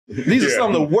These are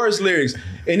some of the worst lyrics,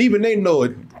 and even they know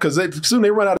it because soon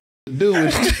they run out of do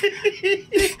it.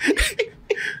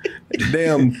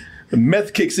 Damn, the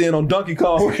meth kicks in on Donkey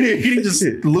Kong. He just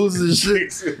loses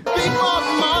his shit.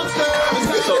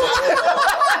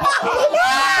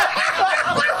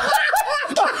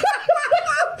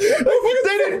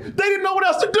 They didn't know what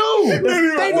else to do.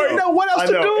 They didn't know what else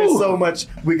to do. It's so much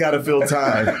we gotta fill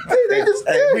time.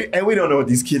 and we don't know what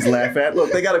these kids laugh at.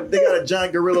 Look, they got a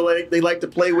giant gorilla they like to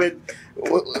play with.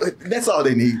 That's all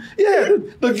they need. Yeah,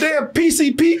 the damn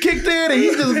PCP kicked in, and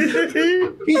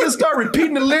he just started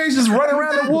repeating the lyrics, just running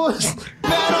around the woods.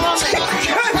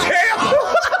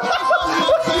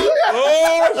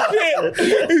 Oh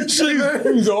shit!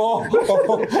 He's all,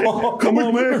 come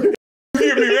on, man.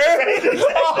 Give me, man.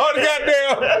 Oh,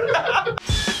 goddamn.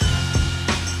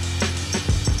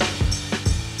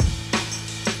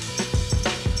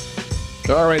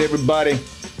 All right, everybody.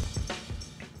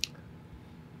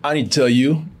 I need to tell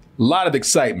you, a lot of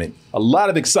excitement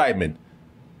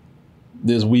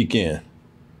this weekend.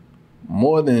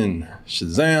 More than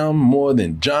Shazam, more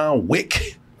than John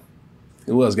Wick.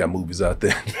 Who else got movies out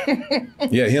there?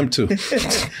 Yeah, him too.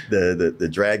 the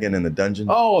dragon and the dungeon.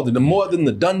 Oh, the more than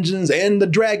the dungeons and the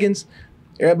dragons.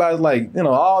 Everybody's like,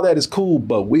 all that is cool,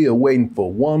 but we are waiting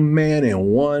for one man and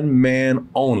one man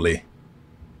only.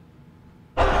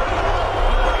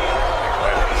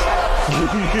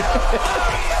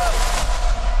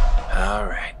 All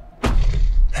right,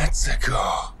 let's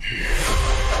go.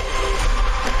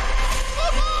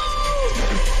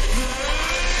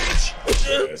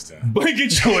 But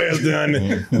get your ass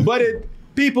done. But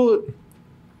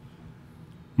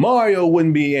Mario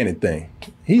wouldn't be anything.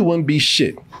 He wouldn't be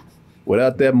shit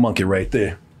without that monkey right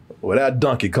there, without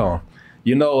Donkey Kong.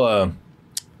 He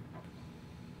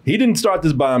didn't start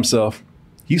this by himself.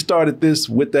 He started this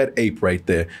with that ape right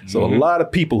there. So a lot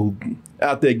of people who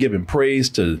out there giving praise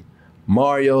to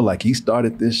Mario like he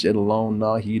started this shit alone.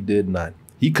 No, he did not.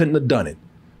 He couldn't have done it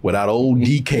without old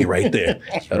DK right there.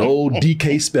 That old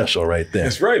DK special right there.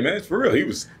 That's right, man. It's for real. He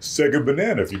was Sega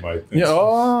Banana, if you might think. Yeah,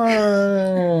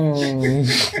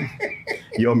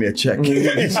 You owe me a check.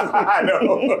 I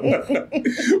know.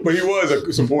 But he was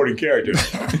a supporting character.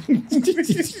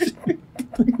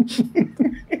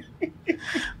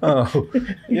 Oh,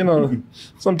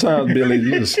 sometimes Billy,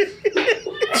 you just...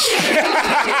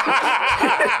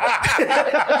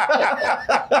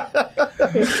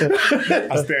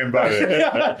 I stand by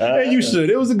that. Hey, you should.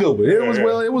 It was a good one.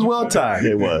 It was well timed.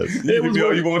 It was.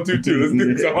 You want to too. Let's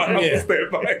do so. I'm Yeah.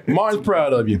 stand by it. Martin's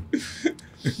proud of you.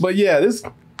 But yeah, this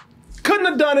couldn't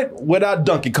have done it without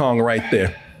Donkey Kong right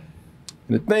there.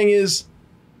 And the thing is,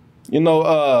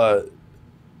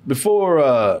 before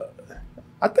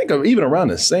I think even around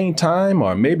the same time,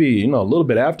 or maybe a little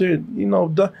bit after,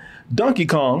 Donkey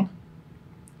Kong,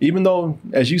 even though,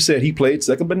 as you said, he played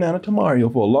second banana to Mario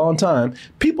for a long time,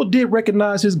 people did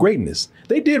recognize his greatness.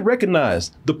 They did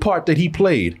recognize the part that he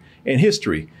played in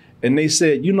history. And they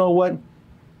said, you know what?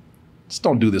 Just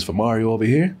don't do this for Mario over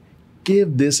here.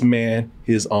 Give this man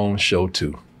his own show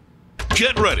too.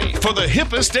 Get ready for the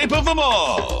hippest ape of them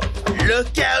all.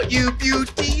 Look out, you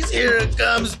beauties. Here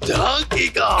comes Donkey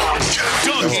Kong.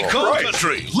 Donkey Kong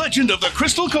Country, Legend of the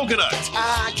Crystal Coconut.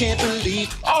 I can't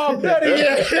believe. Oh, better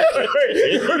yet.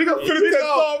 We gonna finish that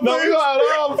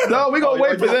song, We gonna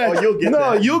wait for that.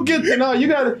 you'll get that.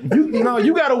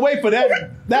 You gotta wait for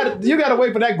that. You gotta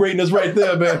wait for that greatness right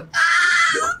there, man.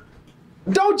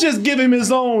 Don't just give him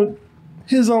his own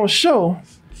show.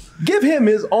 Give him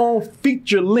his own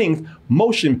feature-length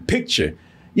motion picture.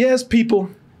 Yes, people.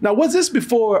 Now, was this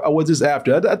before or was this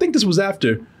after? I think this was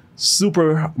after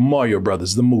Super Mario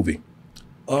Brothers, the movie.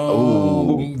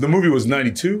 The movie was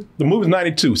 92? The movie was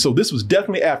 92, so this was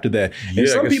definitely after that. And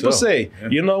some people say,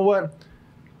 you know what?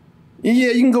 Yeah,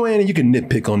 you can go in and you can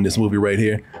nitpick on this movie right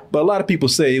here. But a lot of people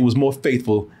say it was more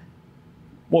faithful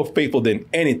than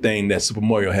anything that Super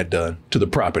Mario had done to the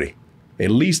property. At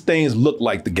least things look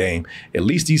like the game. At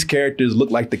least these characters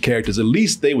look like the characters. At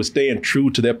least they were staying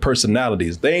true to their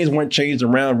personalities. Things weren't changed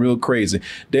around real crazy.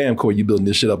 Damn, Corey, you building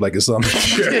this shit up like it's something.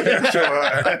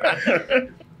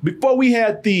 Before we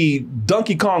had the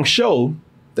Donkey Kong show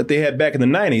that they had back in the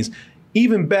 90s,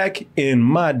 even back in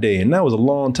my day, and that was a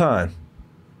long time,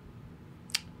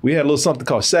 we had a little something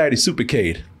called Saturday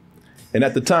Supercade. And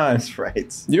at the time, That's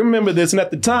right. You remember this, and at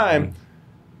the time,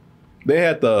 they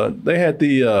had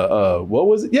the what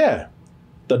was it? Yeah.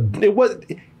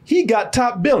 He got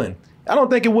top billing. I don't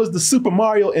think it was the Super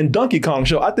Mario and Donkey Kong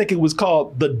show. I think it was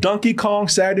called the Donkey Kong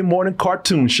Saturday Morning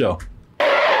Cartoon Show. Bye,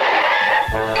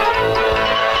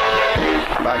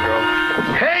 girl.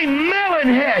 Hey,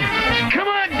 Melonhead! Come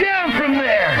on down from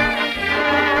there!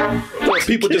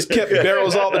 people just kept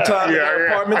barrels all the time in their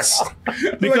apartments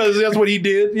because that's what he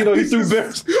did. You know, he threw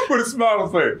barrels. With a smile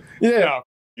on his face. Yeah.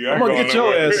 I'm gonna get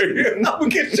your ass. I'm gonna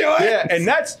get your ass. Yeah, and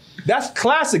that's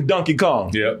classic Donkey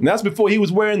Kong. Yep. And that's before he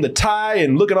was wearing the tie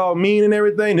and looking all mean and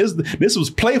everything. This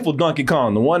was playful Donkey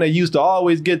Kong, the one that used to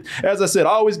always get, as I said,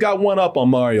 always got one up on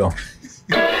Mario.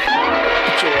 Get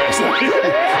your ass out. You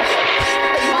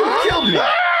killed me.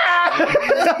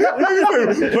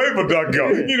 Playful Donkey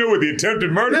Kong. You know, with the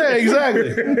attempted murder. Yeah,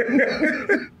 exactly.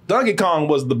 Donkey Kong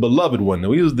was the beloved one.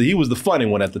 He was the funny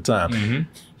one at the time. Mm-hmm.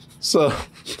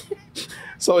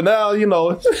 So now, you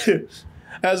know,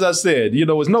 as I said, you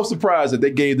know, it's no surprise that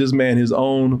they gave this man his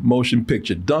own motion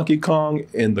picture, Donkey Kong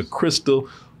and the Crystal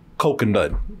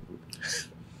Coconut.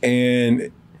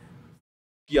 And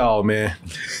y'all, man,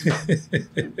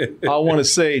 I want to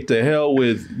say to hell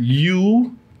with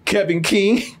you, Kevin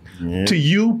King, to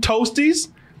you, Toasties,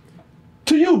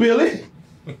 to you,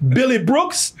 Billy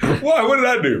Brooks. Why? What did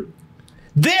I do?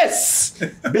 This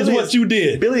is what you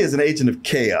did. Billy is an agent of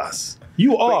chaos.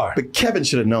 You are. But Kevin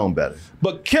should have known better.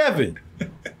 But Kevin,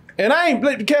 and I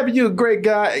ain't, Kevin, you're a great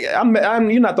guy. You're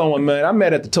not the only one, man. I'm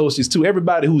mad at the Toasties too.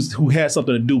 Everybody who has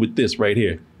something to do with this right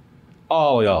here.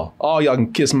 All y'all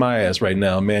can kiss my ass right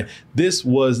now, man. This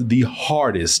was the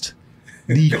hardest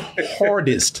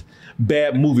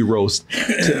bad movie roast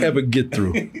to ever get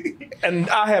through. And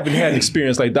I haven't had an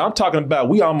experience like that. I'm talking about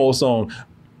we almost on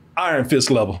Iron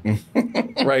Fist level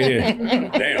right here.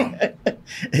 Damn.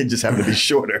 It just happened to be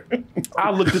shorter.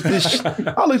 I looked at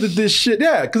this shit.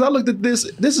 Yeah, because I looked at this.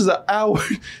 This is an hour.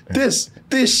 This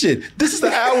shit. This is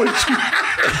an hour.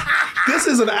 This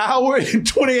is an hour and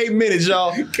 28 minutes,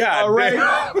 y'all. God all right.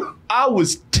 damn. I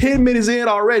was 10 minutes in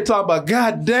already talking about,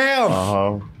 God damn.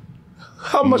 Uh-huh.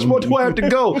 How much more do I have to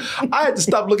go? I had to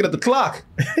stop looking at the clock.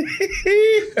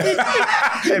 Hey, man,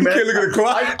 You can't look at the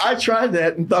clock. I tried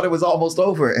that and thought it was almost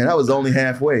over, and I was only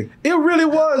halfway. It really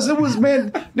was. It was,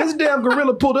 man, this damn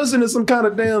gorilla pulled us into some kind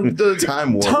of damn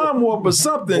Time warp. Time warp or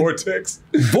something. Vortex.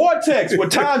 Vortex where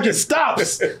time just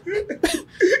stops.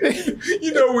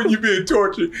 You know when you're being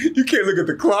tortured, you can't look at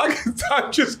the clock.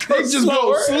 Time just They goes just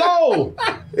slower. go slow.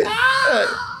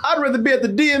 I'd rather be at the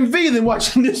DMV than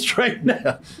watching this right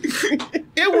now.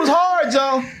 It was hard,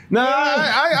 y'all. Now,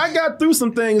 I got through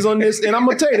some things on this, and I'm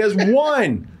going to tell you, there's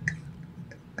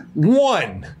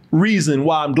one reason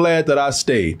why I'm glad that I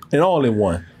stayed, and only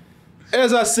one.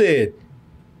 As I said,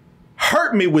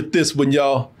 hurt me with this one,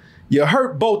 y'all. You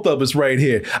hurt both of us right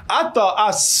here.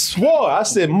 I swore, I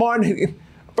said, Martin,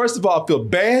 first of all, I feel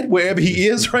bad wherever he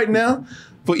is right now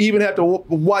for even have to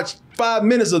watch 5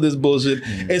 minutes of this bullshit.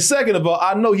 And second of all,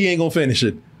 I know he ain't gonna finish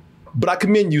it. But I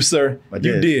commend you, sir.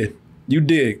 You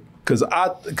did. Because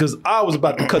I was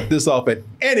about to cut this off at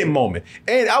any moment.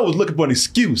 And I was looking for an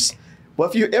excuse. Well,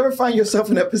 if you ever find yourself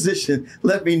in that position,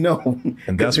 let me know.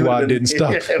 And that's why I didn't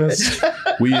stop.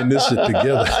 We in this shit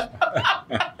together.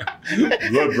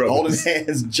 Blood brothers. Holding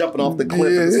hands, jumping off the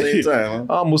cliff at the same time.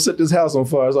 I almost set this house on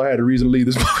fire, so I had a reason to leave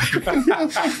this movie.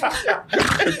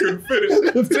 I couldn't finish.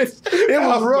 It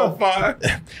was rough. Fire.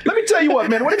 Let me tell you what,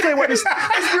 man. What do you think? It's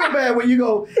real bad when you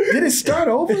go, did it start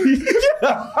over?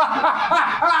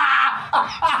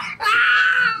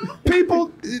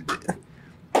 People,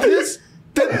 this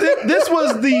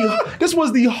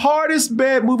was the hardest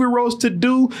bad movie roast to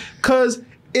do because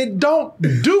it don't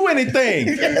do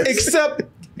anything except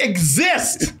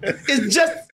exist. It's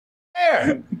just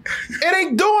there. It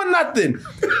ain't doing nothing.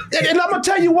 And I'm gonna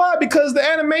tell you why, because the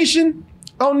animation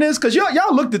on this, because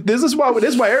y'all looked at this. This is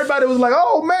why everybody was like,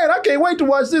 oh man, I can't wait to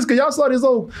watch this, because y'all saw this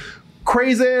old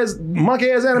crazy ass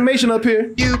monkey ass animation up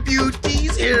here. You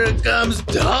beauties, here comes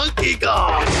Donkey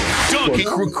Kong. Donkey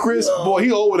Chris, boy,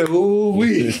 he over there. Ooh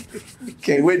wee.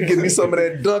 Can't wait to get me some of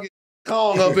that Donkey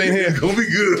Kong up in here. Gonna be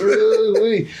good.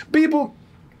 Ooh-wee. People,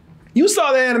 you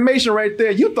saw the animation right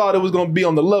there. You thought it was gonna be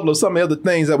on the level of some of the other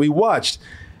things that we watched.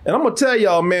 And I'm gonna tell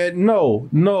y'all, man, no,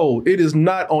 it is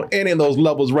not on any of those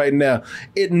levels right now.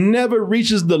 It never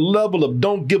reaches the level of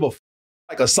Don't Give a F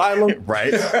like Asylum.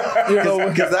 Right? You know,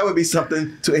 Because that would be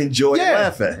something to enjoy and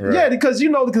laugh at. Yeah, because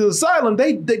Asylum,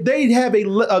 they have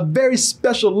a very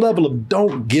special level of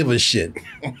don't give a shit.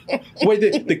 Wait,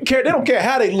 they don't care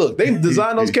how they look. They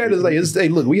design those characters like, hey,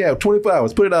 look, we have 24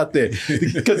 hours, put it out there.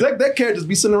 Because that character's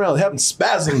be sitting around having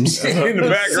spasms. In the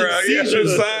background,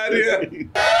 Seizures. side,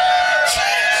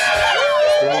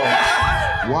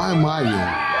 Why am I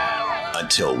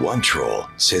Until one troll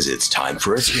says it's time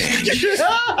for a change. He's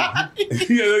like, you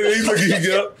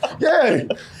get up. Yeah.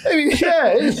 I mean,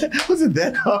 yeah. Wasn't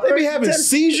that hard? They be having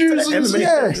seizures.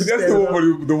 Yeah. That's the one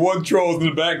where the one troll's in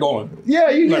the back going.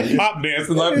 Yeah, you like pop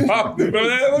dancing, like pop. Remember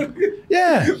that one?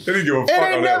 Yeah. They didn't give a fuck it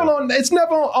ain't on never that on. It's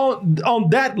never on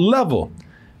that level.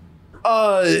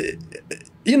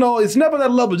 You know, it's never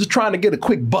that level. Just trying to get a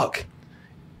quick buck.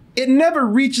 It never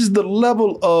reaches the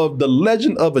level of The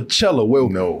Legend of a Cello, where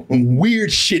weird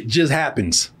shit just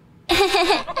happens.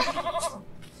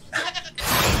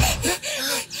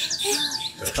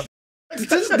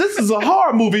 This is a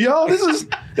horror movie, y'all. This is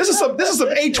some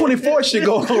A24 shit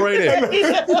going on right there.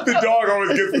 The dog always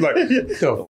gets like,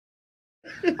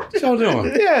 what y'all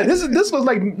doing? Yeah, this was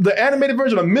like the animated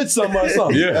version of Midsommar or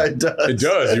something. Yeah, it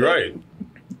does. You're right.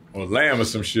 Or Lamb or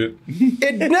some shit.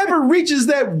 It never reaches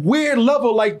that weird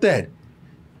level like that.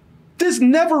 This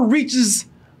never reaches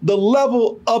the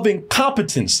level of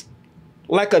incompetence,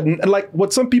 like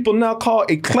what some people now call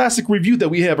a classic review that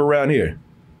we have around here.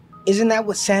 Isn't that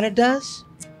what Santa does?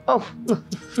 Oh,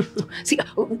 see, like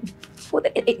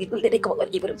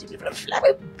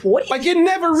it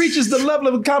never reaches the level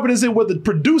of incompetence where the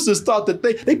producers thought that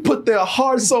they put their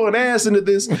heart, soul, and ass into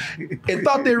this and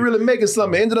thought they were really making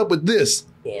something. Ended up with this.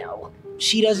 Yeah,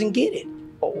 she doesn't get it.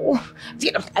 Oh,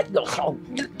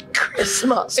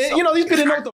 Christmas. And you know, these people didn't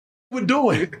know what the we're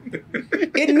doing.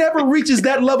 It never reaches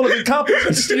that level of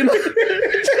incompetence, you know.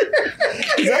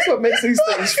 That's what makes these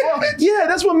things fun. Yeah,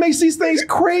 that's what makes these things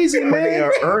crazy, man. They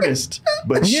are earnest,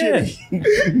 but shitty.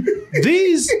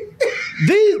 This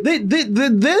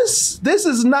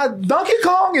is not Donkey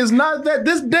Kong. Is not that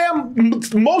this damn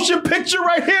motion picture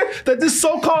right here. That this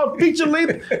so-called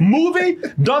feature-length movie,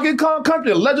 Donkey Kong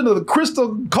Country: The Legend of the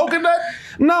Crystal Coconut.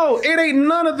 No, it ain't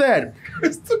none of that.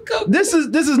 This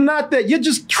is not that. You're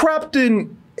just trapped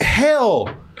in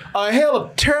hell, a hell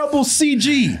of terrible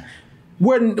CG,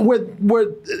 where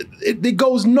it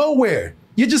goes nowhere.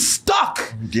 You're just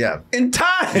stuck. Yeah. In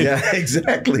time. Yeah,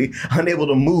 exactly. Unable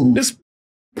to move. This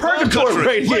purgatory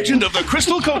right here. Legend of the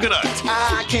Crystal Coconut.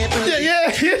 I can't believe Yeah.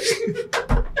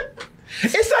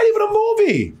 It's not even a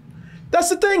movie. That's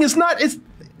the thing. It's not. It's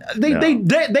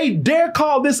they dare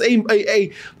call this a and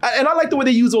I like the way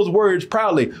they use those words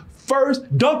proudly.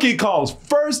 First Donkey Kong's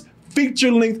first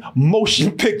feature-length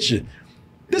motion picture.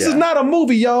 This is not a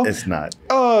movie, y'all. It's not.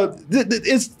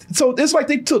 It's like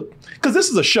they took, because this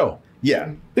is a show.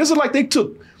 Yeah. This is like they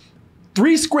took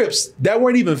 3 scripts that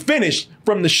weren't even finished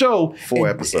from the show. 4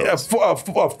 episodes.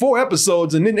 4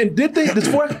 episodes, and then did they? This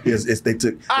 4? Yes, they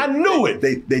took. I knew it.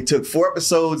 They took 4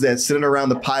 episodes that centered around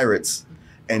the pirates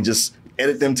and just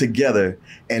edit them together.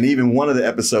 And even one of the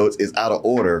episodes is out of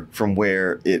order from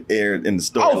where it aired in the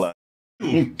storyline.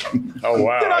 Oh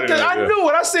wow! I knew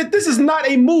it. I said this is not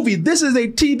a movie. This is a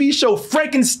TV show,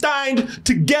 Frankenstein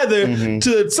together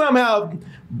to somehow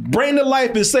bring to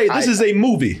life and say this is a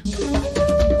movie.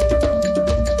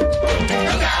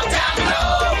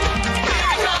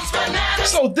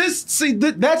 So that's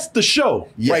the show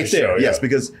right there. Yes,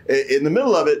 because in the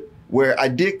middle of it, where I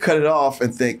did cut it off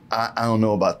and think, I don't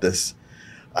know about this.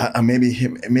 Maybe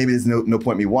there's no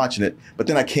point in me watching it. But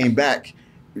then I came back,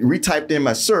 retyped in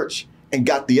my search, and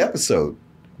got the episode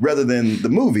rather than the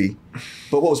movie.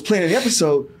 But what was playing in the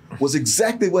episode was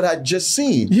exactly what I'd just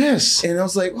seen. Yes. And I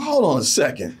was like, hold on a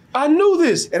second. I knew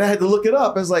this. And I had to look it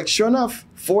up. I was like, sure enough,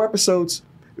 4 episodes,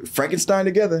 Frankenstein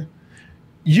together.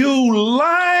 You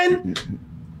lying,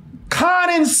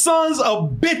 conning sons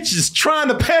of bitches trying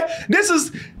to pay. This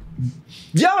is,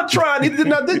 y'all trying,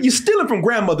 you're stealing from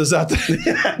grandmothers out there.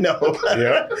 I know.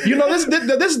 Yeah. You know, this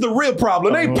is the real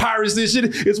problem. It ain't pirates, this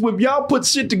shit. It's when y'all put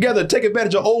shit together, take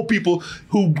advantage of old people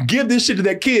who give this shit to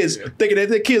their kids, thinking that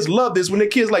their kids love this, when their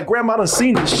kids like, Grandma done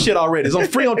seen this shit already. It's on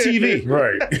free on TV.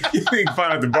 Right. You can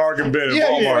find it at the bargain bin at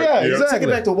Walmart. Yeah, exactly. Take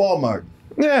it back to Walmart.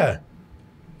 Yeah.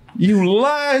 You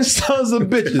lying sons of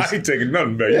bitches. I ain't taking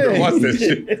nothing back. You don't watch that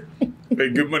shit. Pay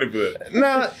good money for that.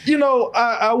 Now, you know,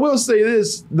 I will say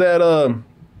this, that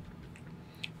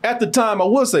at the time, I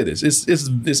will say this,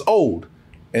 it's old.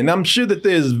 And I'm sure that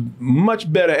there's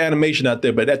much better animation out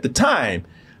there, but at the time,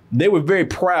 they were very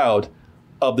proud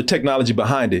of the technology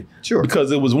behind it. Sure.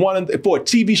 Because it was for a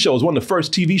TV show, it was one of the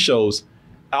first TV shows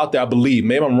out there, I believe.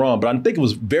 Maybe I'm wrong, but I think it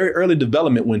was very early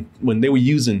development when they were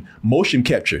using motion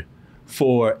capture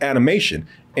for animation.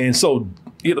 And so,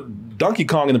 you know, Donkey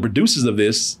Kong and the producers of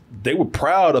this, they were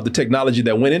proud of the technology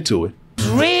that went into it.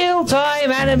 Real-time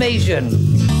animation.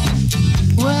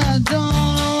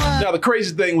 Now, Now the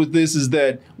crazy thing with this is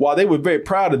that while they were very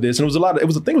proud of this, and I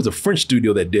think it was a French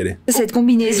studio that did it. Cette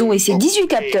combinaison et ses 18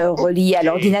 capteurs reliés à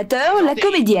l'ordinateur, la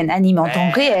comédienne anime en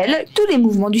temps réel tous les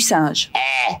mouvements du singe.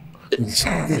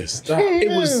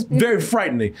 It was very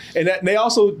frightening, and they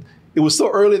also. It was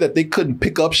so early that they couldn't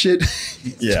pick up shit.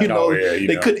 Yeah.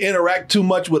 They couldn't interact too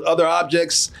much with other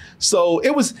objects. So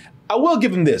it was. I will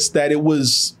give them this: that it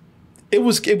was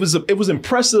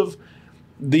impressive.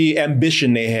 The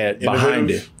ambition they had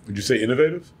behind it. Would you say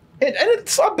innovative? And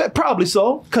it's probably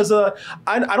so, because I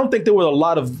don't think there were a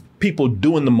lot of people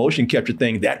doing the motion capture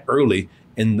thing that early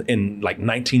in like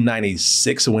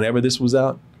 1996 or whenever this was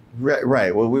out.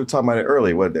 Right. Well, we were talking about it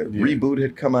earlier. Reboot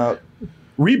had come out.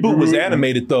 Reboot was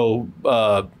animated though.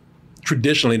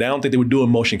 Traditionally, and I don't think they were doing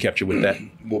motion capture with that.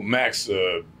 Well, Max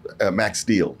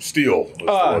Steel. Steel was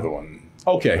the other one.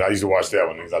 Okay. And I used to watch that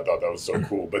one because I thought that was so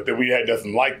cool. But then we had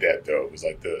nothing like that, though. It was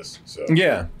like this. So.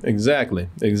 Yeah, exactly,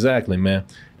 man.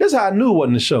 That's how I knew it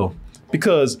wasn't a show.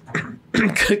 Because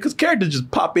characters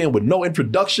just pop in with no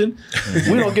introduction.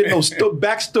 We don't get no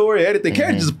backstory or anything.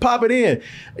 Characters just pop it in.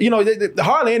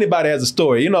 Hardly anybody has a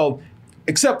story,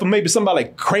 except for maybe somebody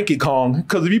like Cranky Kong.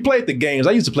 Because if you played the games,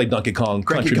 I used to play Donkey Kong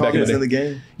Country back in the day. In the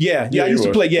game? Yeah, I used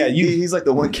to play. Yeah, he's like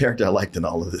the one character I liked in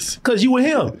all of this. Because you were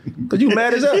him. Because you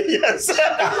mad as hell. Yes.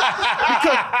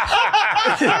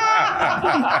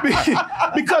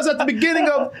 because at the beginning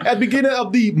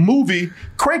of the movie,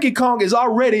 Cranky Kong is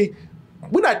already.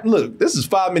 Look, this is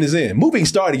 5 minutes in. Movie ain't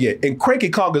started yet, and Cranky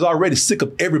Kong is already sick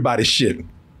of everybody's shit.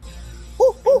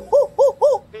 You're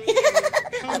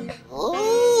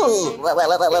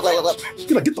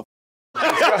like, get the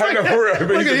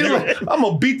I'm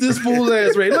gonna beat this fool's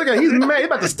ass, Ray. Look at he's mad. He's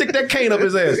about to stick that cane up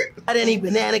his ass. Got any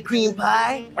banana cream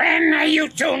pie? When are you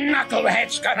two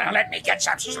knuckleheads gonna let me get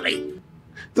some sleep?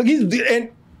 Look, he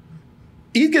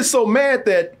gets so mad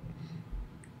that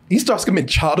he starts committing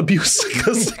child abuse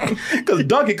because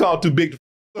Donkey Kong too big.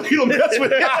 He don't mess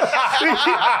with him.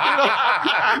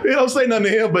 He don't say nothing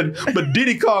to him, but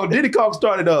Diddy Kong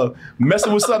started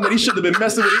messing with something that he shouldn't have been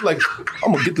messing with. He's like,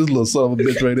 I'm gonna get this little son of a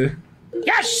bitch right there.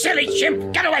 You silly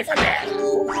chimp! Get away from there!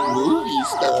 Movie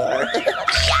star.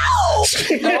 Oh,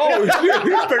 shit. He stuck out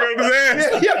his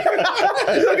ass. Yeah.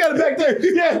 I got it back there.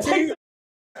 Yeah.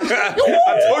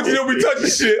 I told you don't be touching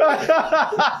shit.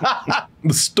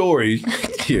 The story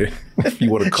here, if you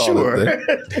want to call it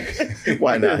that.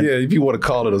 Why not? Yeah, if you want to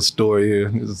call it a story here.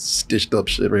 It's stitched up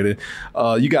shit right there.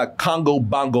 You got Congo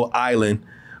Bongo Island.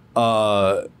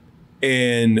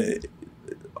 And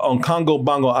on Congo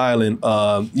Bongo Island,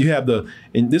 you have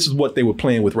and this is what they were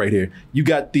playing with right here. You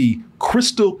got the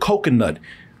crystal coconut,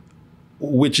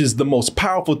 which is the most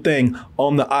powerful thing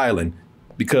on the island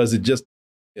because it just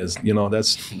is,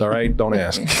 that's all right. Don't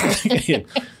ask.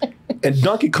 And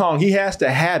Donkey Kong, he has to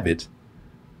have it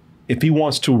if he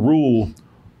wants to rule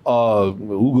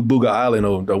Ooga Booga Island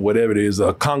or whatever it is,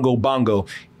 Congo Bongo.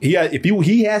 He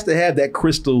has to have that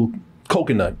crystal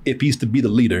coconut if he's to be the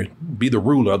leader, be the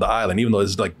ruler of the island, even though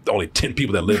there's like only 10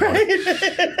 people that live on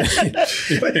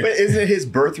it. but isn't it his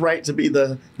birthright to be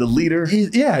the leader?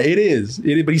 Yeah, it is.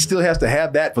 But he still has to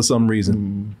have that for some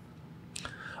reason.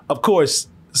 Of course,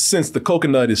 since the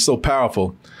coconut is so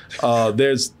powerful,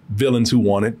 there's villains who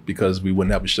want it because we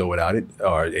wouldn't have a show without it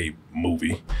or a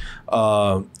movie.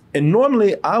 And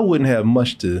normally I wouldn't have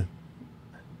much to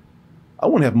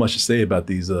say about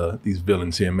these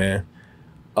villains here, man.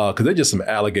 Because they're just some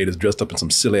alligators dressed up in some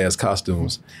silly ass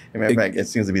costumes. As a matter of fact, it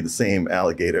seems to be the same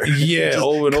alligator. Yeah,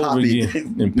 over and over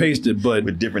again and pasted, but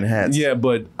with different hats. Yeah,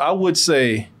 but I would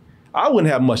say I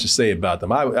wouldn't have much to say about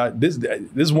them. This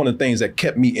is one of the things that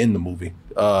kept me in the movie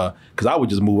because I would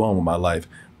just move on with my life.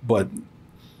 But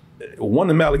one of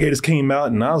them alligators came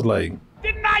out, and I was like,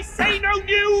 "Didn't I say no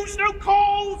news, no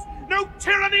calls, no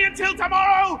tyranny until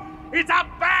tomorrow? It's a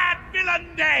bad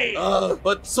villain day."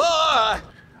 But sir.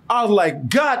 I was like,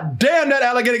 God damn, that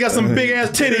alligator got some big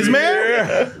ass titties, man.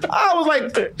 Yeah. I was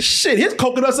like, shit, his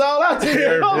coconuts all out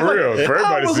there. Yeah, for real. For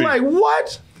I was like,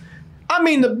 what? I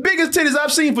mean, the biggest titties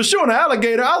I've seen for sure in an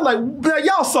alligator. I was like,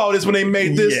 y'all saw this when they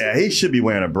made this. Yeah, he should be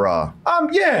wearing a bra.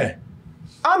 Yeah.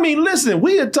 I mean, listen,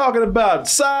 we are talking about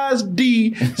size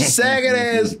D, sagging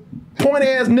ass, point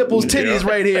ass nipples, titties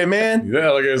right here, man. The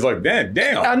alligator's like,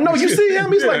 damn. I know, you see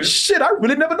him? He's like, shit, I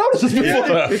really never noticed this before.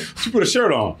 Yeah. She put a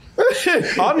shirt on.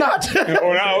 I'm not.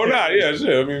 or not, yeah, shit.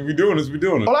 I mean, we doing this.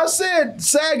 Well, I said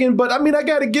sagging, but I mean, I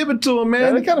got to give it to him,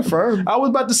 man. They're kind of firm. I was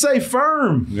about to say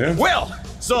firm. Yeah. Well,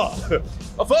 sir,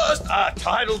 first I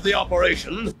titled the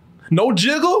operation. No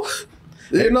jiggle?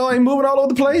 Ain't moving all over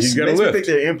the place. He's got a lift. lift. Think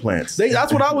they're implants.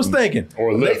 That's what I was thinking.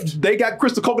 Or lift. They got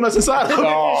crystal coconuts inside of them.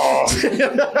 Oh.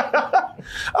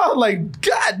 was like,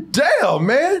 God damn,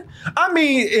 man. I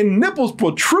mean, and nipples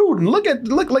protruding. Look at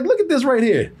this right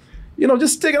here. You know,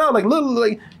 just sticking out like little,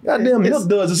 like goddamn milk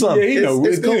duds or something. Yeah, he knows.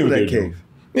 It's cold in that cave.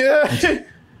 Yeah.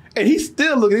 And he's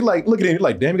still looking at him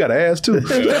like, damn, he got an ass too. He's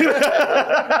like,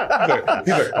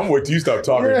 I'm waiting till you stop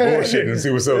talking bullshit and see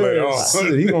what's up later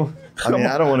on. I mean,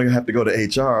 I don't want to have to go to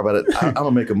HR, but I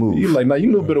don't make a move. You're like, now you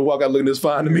know better walk out looking this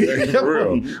fine to me. For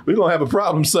real. We're gonna have a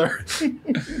problem, sir.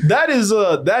 That is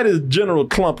General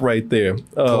Clump right there.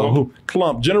 General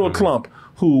Clump,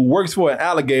 who works for an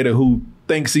alligator who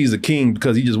thinks he's a king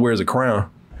because he just wears a crown.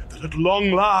 That at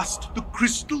long last, the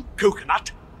crystal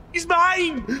coconut is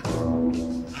mine.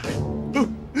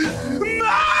 Mine!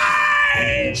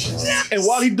 And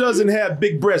while he doesn't have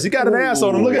big breasts, he got an ass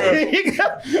on him. Look at him.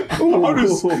 I'm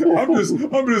just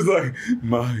like,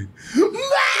 mine.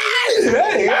 Is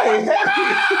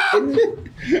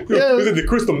it the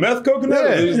crystal meth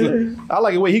coconut? Yeah. I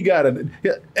like the way he got it.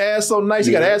 Ass so nice,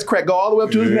 he got ass crack go all the way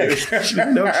up to his neck.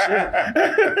 No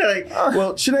shit.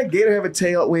 Well, should that gator have a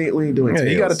tail? We ain't doing tails.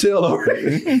 He got a tail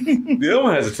already. The other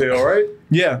one has a tail, right?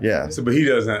 Yeah. Yeah. So, but he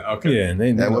doesn't. Okay. Yeah.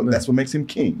 That's what makes him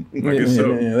king. I guess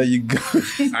so. Yeah, there you go. I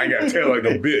ain't got a tail like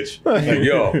no bitch. Like,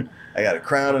 yo. I got a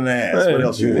crown and an ass. What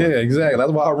else you want? Yeah, exactly.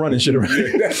 That's why I'm running shit around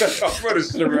here. I'm running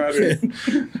shit around here.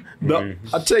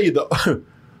 I tell you, the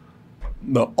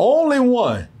only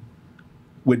one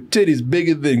with titties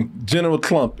bigger than General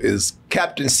Clump is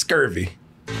Captain Scurvy.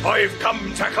 I've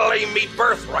come to claim me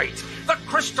birthright, the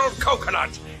crystal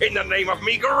coconut, in the name of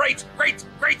me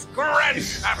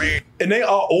great-great-great-grandpappy. And they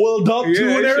are oiled up too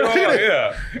and everything. Sure,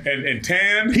 yeah. And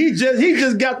tan. He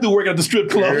just got through working at the strip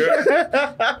club.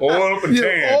 Yeah. Oiled up and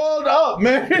tan. Oiled up,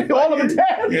 man. All of them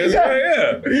tan.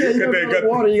 Yeah. You got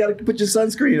water. You got to put your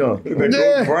sunscreen on. That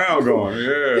gold brown going.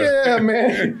 Yeah. Yeah,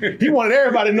 man. He wanted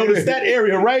everybody to notice that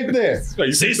area right there.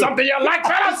 You See something you like,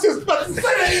 fellas?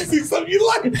 See something you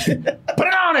like? Put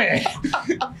it on it.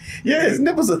 Yeah, his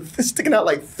nipples are sticking out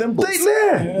like thimbles.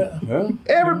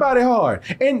 Everybody hard.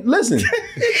 And listen,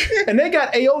 and they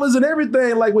got aeolas and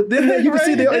everything like within there. You can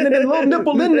see and then a little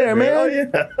nipple in there, man. Oh,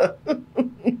 yeah.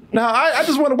 Now, I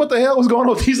just wonder what the hell was going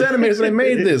on with these animators when they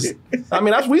made this. I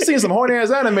mean, we've seen some horny ass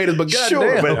animators, but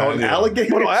goddamn. But on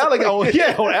alligators?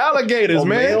 On alligators, on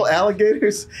man. male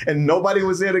alligators, and nobody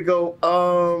was there to go, I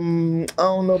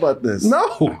don't know about this. No.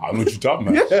 I know what you're talking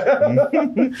about.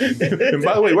 And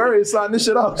by the way, we're already signing this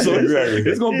shit up, so Exactly.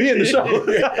 it's going to be in the show.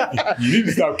 You need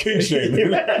to stop king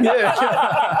shaming.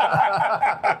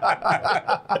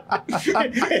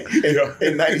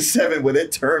 In 97, when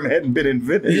that term hadn't been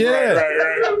invented. Yeah. Right.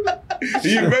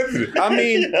 He invented it. I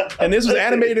mean, and this was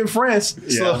animated in France.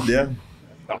 So. Yeah.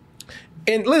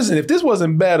 And listen, if this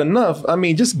wasn't bad enough, I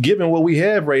mean, just given what we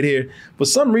have right here, for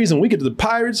some reason we get to the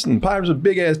pirates, and pirates with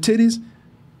big ass titties.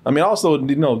 I mean, also,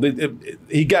 you know,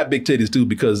 he got big titties too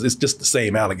because it's just the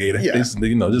same alligator. Yeah. It's,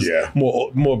 you know, just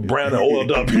more brown and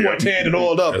oiled up, more tan and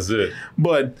oiled up. That's it.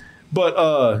 But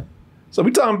so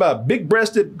we talking about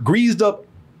big-breasted, greased-up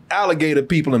alligator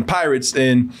people and pirates,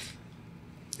 and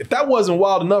if that wasn't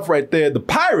wild enough right there, the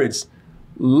pirates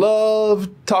love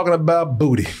talking about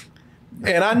booty.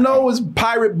 And I know it's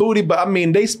pirate booty, but I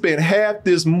mean, they spent half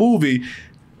this movie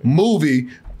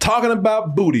talking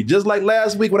about booty. Just like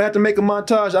last week when I had to make a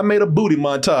montage, I made a booty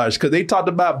montage because they talked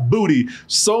about booty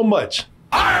so much.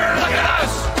 Arr, look at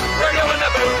us! We're doing the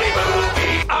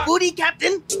booty. Booty,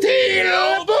 Captain?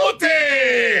 Steel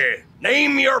booty!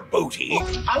 Name your booty.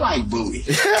 I like booty.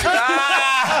 He said,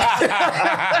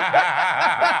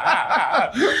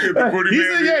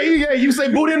 yeah, you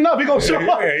say booty enough, he gonna show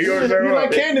up. Yeah, he gonna show You're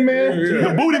up. like Candyman,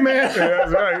 the booty man. Yeah,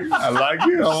 that's right. I like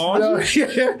it.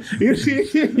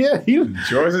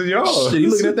 Choice is yours. Shit, he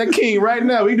looking at that king right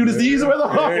now. We do this the easy way or the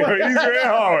hard way. He's very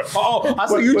hard. Oh, I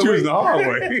see you choosing the hard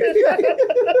way.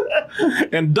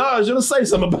 And Dodge, you're gonna say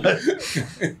something about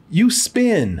it. You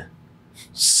spend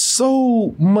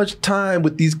so much time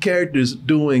with these characters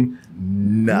doing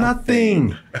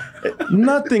nothing.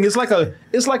 Nothing. It's like a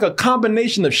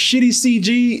combination of shitty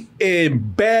CG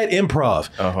and bad improv.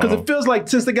 Because it feels like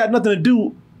since they got nothing to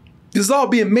do, it's all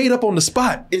being made up on the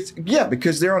spot.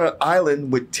 Because they're on an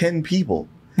island with 10 people.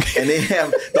 And they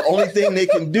have, the only thing they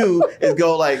can do is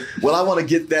go like, well, I want to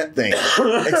get that thing.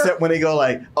 Except when they go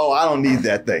like, oh, I don't need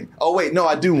that thing. Oh, wait, no,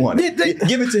 I do want it.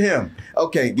 Give it to him.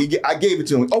 Okay, I gave it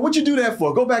to him. Oh, what'd you do that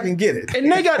for? Go back and get it.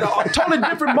 And they got totally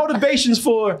different motivations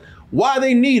for why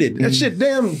they need it. That shit,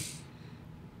 damn,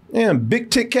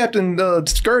 Big Tick Captain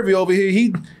Scurvy over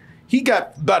here, he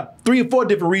got about 3 or 4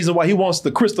 different reasons why he wants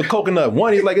the crystal coconut.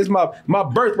 One, he's like, it's my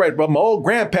birthright, bro, my old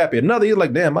grandpappy. Another, he's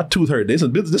like, damn, my tooth hurt. This will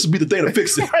be the thing to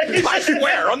fix it. I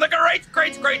swear on the great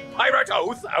pirate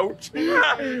oath, ouch,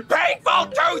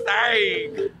 painful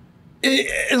toothache.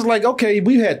 It's like, okay,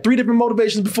 we had 3 different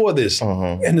motivations before this.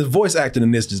 And the voice acting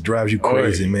in this just drives you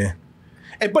crazy, man.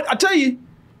 But I tell you,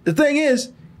 the thing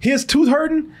is, his tooth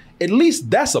hurting, at least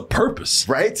that's a purpose.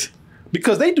 Right?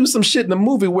 Because they do some shit in the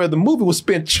movie where the movie will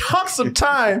spend chunks of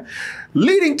time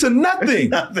leading to nothing.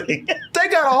 Nothing. They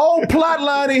got a whole plot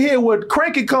line in here with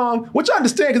Cranky Kong, which I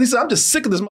understand because he said, I'm just sick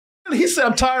of this. He said,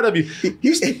 I'm tired of you.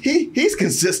 He's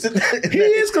consistent. He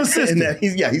is consistent.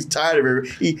 He's tired of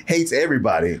it. He hates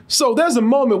everybody. So there's a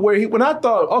moment where when I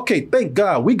thought, okay, thank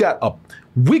God we got a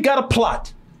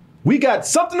plot. We got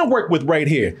something to work with right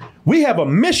here. We have a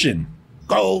mission.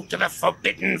 Go to the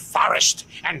Forbidden Forest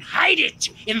and hide it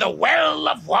in the Well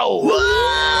of Woe.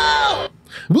 Whoa!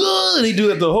 They do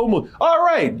that the whole movie. All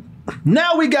right,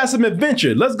 now we got some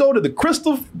adventure. Let's go to the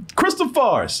Crystal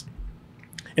Forest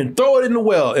and throw it in the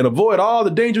well and avoid all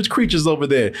the dangerous creatures over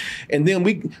there. And then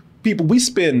we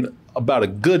spend about a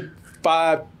good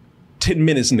 5-10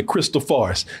 minutes in the Crystal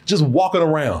Forest, just walking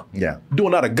around,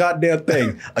 doing not a goddamn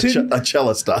thing.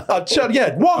 Acella style.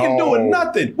 Walking, doing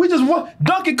nothing. We just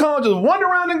Donkey Kong just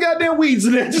wandering around in goddamn weeds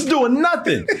in there, just doing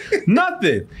nothing,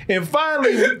 nothing. And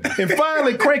finally,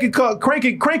 Cranky Kong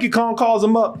calls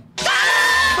him up.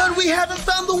 But we haven't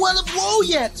found the Well of Woe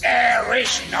yet. There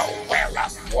is no Well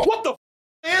of Woe. What the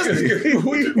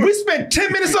we spent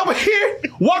 10 minutes over here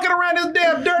walking around this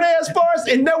damn dirt ass forest,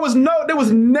 and there was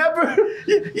never.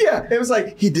 Yeah, it was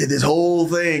like he did this whole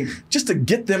thing just to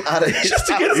get them out of here. Just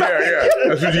to get us out. Yeah.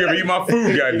 That's what you ever eat my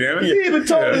food, goddammit. He even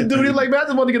told the dude, he was like, man, I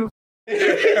just want to get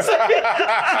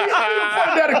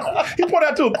he pointed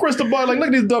out to a crystal ball, like, look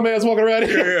at this dumbass walking around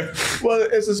here. Yeah. Well,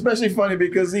 it's especially funny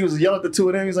because he was yelling at the two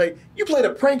of them. He's like, you played a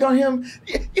prank on him?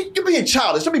 You're being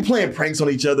childish. Don't be playing pranks on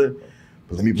each other.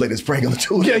 But let me play this prank on the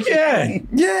two of them.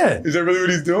 Yeah. Is that really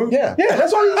what he's doing? Yeah. Yeah,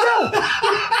 that's what he's yelling.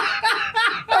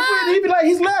 That's what he'd be like,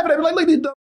 he's laughing at me like, look at these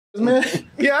dumbass, man.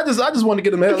 Yeah, I just want to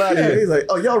get him the hell out of here. He's like,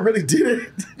 oh, y'all really did it?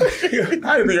 I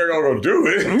didn't think y'all were going to do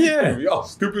it. Yeah. Y'all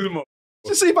stupid as Let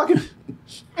me see if I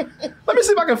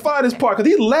can find this part, because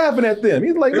he's laughing at them.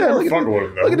 He's like, man,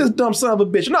 look at this dumb son of a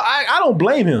bitch. No, I don't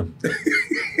blame him.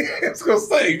 I was going to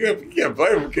say, you can't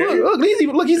blame him, can you?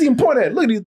 Look, he's even pointing at it. Look at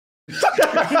these.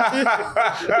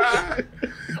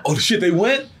 Oh, shit, they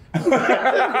went?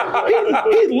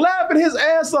 He's laughing his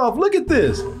ass off. Look at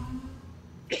this.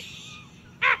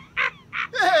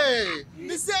 Hey,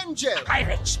 Miss MJ.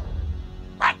 Pirates.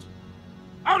 What?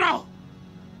 Oh, no.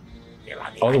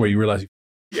 All the way you realize.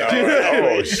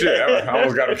 Oh, shit. I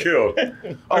almost got him killed.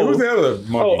 Oh, who's the other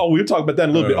monkey? Oh, we'll talk about that in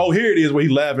a little bit. Oh, here it is where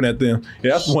he's laughing at them.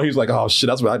 Yeah, that's the one he's like, oh, shit,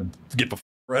 that's what I get for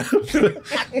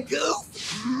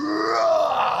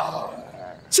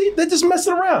See, they're just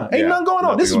messing around. Ain't nothing going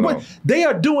on. This is what they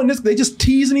are doing. This, they just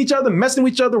teasing each other, messing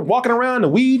with each other, walking around in the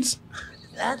weeds.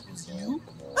 That was you?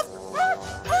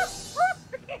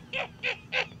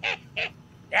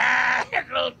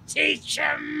 It'll teach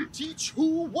him. Teach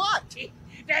who what?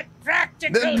 That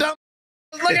practical.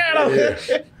 Look at him.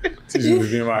 Teaching me to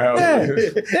be in my house.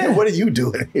 Yeah. What are you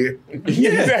doing here?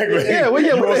 Yeah, exactly. Yeah, well,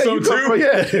 yeah. You want some too?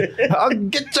 Yeah. I'll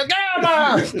get your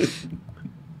grandma.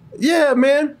 Yeah,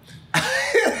 man.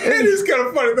 It is kind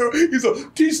of funny though. He's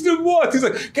like, teach them what? He's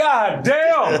like, God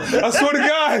damn! I swear to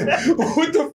God,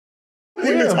 what the?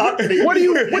 Yeah. What are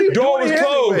you Door doing? was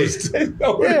closed.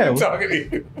 What are you talking to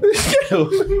you?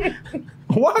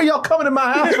 Why are y'all coming to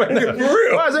my house right now? For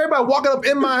real? Why is everybody walking up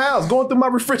in my house, going through my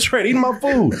refrigerator, eating my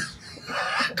food?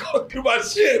 Going through my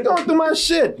shit. Going through my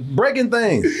shit, breaking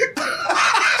things.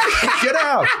 Get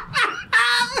out.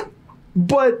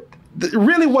 But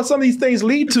really what some of these things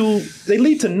lead to, they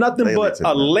lead to nothing but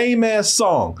a lame ass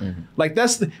song. Mm-hmm. Like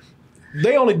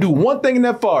they only do one thing in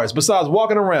that forest besides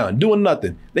walking around, doing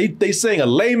nothing. They sing a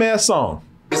lame ass song.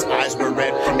 His eyes were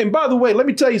red from... And by the way, let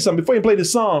me tell you something. Before you play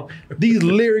this song, these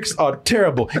lyrics are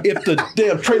terrible. If the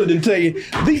damn trailer didn't tell you,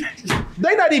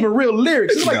 they're not even real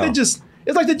lyrics. It's like they're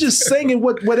just singing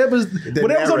whatever's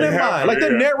on their mind. Like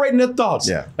they're narrating their thoughts.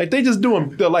 Yeah. Like they just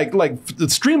doing like the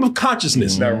stream of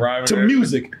consciousness to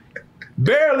music.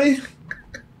 Barely.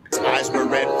 His eyes were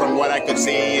red from what I could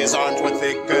see. His arms were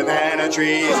thicker than a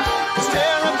tree's. His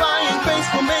terrifying face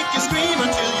will make you scream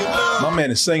until you blow. My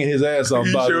man is singing his ass off.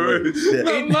 By the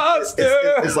way, monster.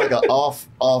 It's like an off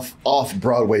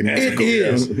Broadway musical. It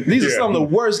is. These are some of the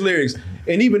worst lyrics,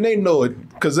 and even they know it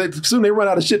because soon they run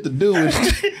out of shit to do.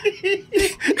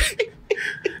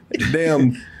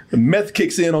 Damn The meth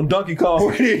kicks in on Donkey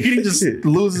Kong. He just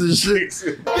loses his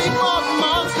shit.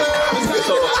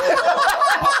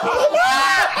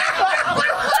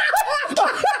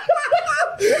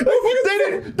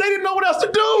 They didn't know what else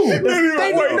to do.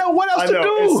 They didn't know what else to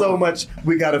do. It's so much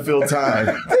we gotta fill time.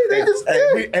 they just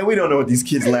and we don't know what these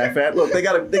kids laugh at. Look, they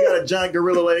got a giant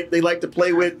gorilla leg they like to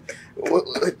play with.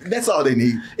 That's all they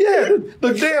need. Yeah,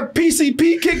 the damn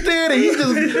PCP kicked in and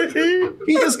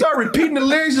he just started repeating the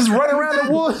lyrics, just running around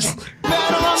the woods.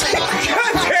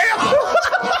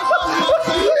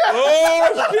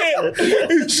 Oh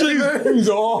shit! He's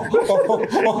all,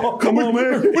 come on,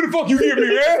 man. What the fuck you give me,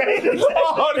 man?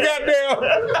 Oh, goddamn.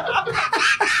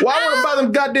 Why would I buy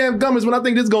them goddamn gummies when I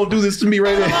think this is gonna do this to me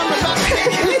right here?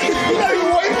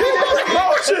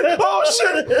 Oh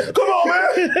shit! Come on, man!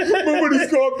 Remember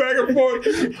he's going back and forth.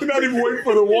 We're not even waiting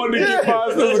for the one to get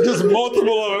past. There's just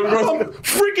multiple of them. I'm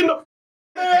freaking the.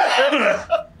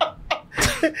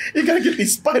 You gotta get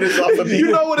these spiders off of me.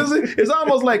 You know what it is? It's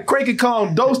almost like Cranky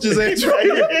Kong dosed his ass right.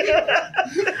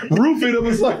 Roofing him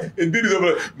or something. And then he's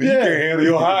over like, man, you can't handle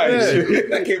your high and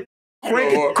shit. I can't.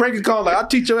 Cranky Kong like, I'll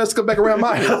teach your ass to come back around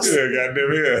my house. Yeah,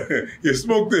 goddamn, yeah. You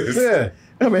smoke this. Yeah.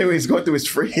 I mean, when he's going through his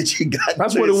fridge, he got.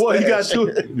 That's what it was. He got to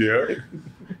it. Yeah.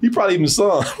 He probably even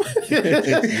saw him.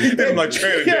 I'm like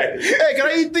training day. Hey, can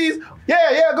I eat these?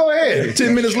 Yeah, go ahead.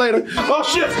 10 minutes later. Oh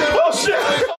shit! Oh shit!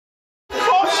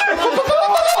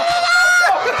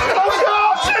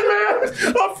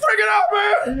 I'm freaking out,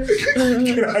 man.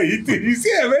 Can I eat these?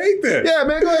 Yeah, man, eat that. Yeah,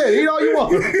 man, go ahead. Eat all you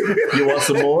want. You want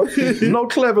some more? No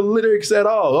clever lyrics at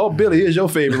all. Oh, Billy, here's your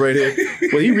favorite right here.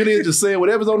 Well, he really is just saying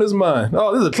whatever's on his mind.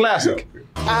 Oh, this is a classic.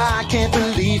 I can't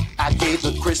believe I gave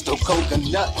the crystal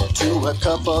coconut to a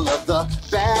couple of the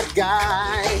bad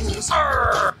guys.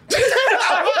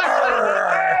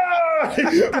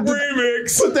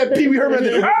 Remix. Put that Pee Wee Herman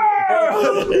in there. That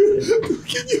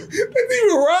didn't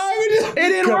even rhyme. It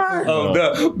didn't rhyme. Of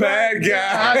the bad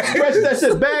guy. I scratched that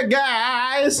shit. Bad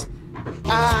guys.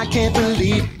 I can't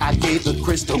believe I gave the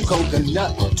crystal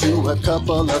coconut to a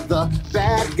couple of the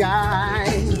bad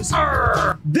guys.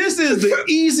 This is the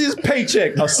easiest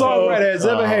paycheck a songwriter has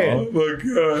ever had. Oh my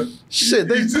god!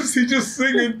 Shit, he just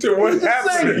singing to what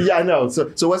happened. Yeah, I know.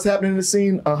 So what's happening in the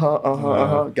scene?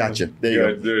 Gotcha. There you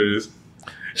go. There it is.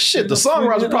 Shit, the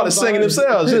songwriters are probably singing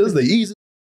themselves. Shit, this is the easiest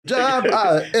job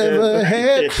I ever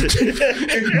had.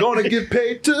 Gonna get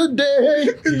paid today.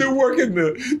 And they're working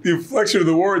the inflection of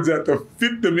the words out to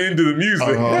fit them into the music.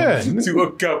 Yeah. To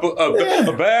a couple of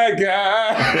a bad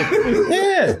guy.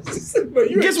 Yeah.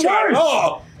 It gets worse.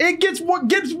 It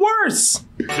gets worse.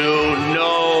 To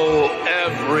know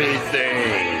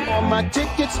everything. On my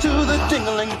tickets to the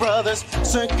Dingling Brothers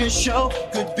circus show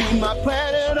could be my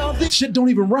planet of the Shit don't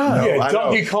even rhyme. Yeah,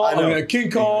 Donkey Kong, King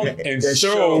Kong, and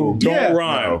show don't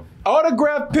rhyme. No.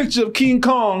 Autographed picture of King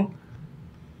Kong.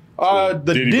 The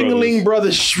Dingling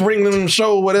Brothers Shringling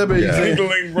Show, whatever. Yeah.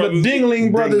 The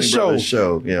Dingling Brothers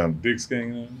Show. Yeah. Big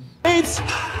Skang. It's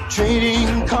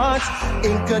trading cards.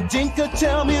 Inka Dinka,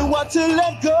 tell me what to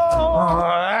let go.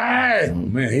 Oh,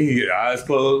 man, he eyes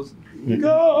closed.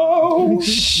 Go.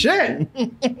 Shit.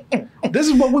 This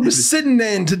is what we were sitting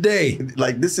in today.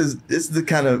 Like this is the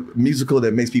kind of musical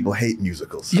that makes people hate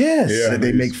musicals. Yes. Yeah, that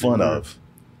they make fun of.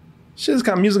 Shit, this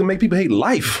kind of music that make people hate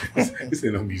life. This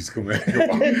ain't no musical, man.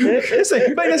 This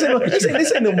ain't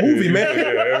no movie, man.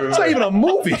 It's not even a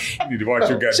movie. You need to watch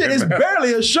your goddamn Shit, it's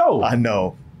barely a show. I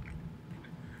know.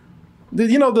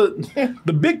 You know,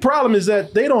 the big problem is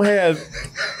that they don't have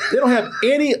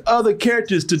any other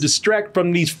characters to distract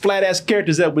from these flat ass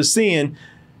characters that we're seeing,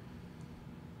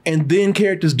 and then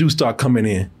characters do start coming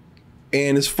in,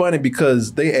 and it's funny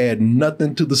because they add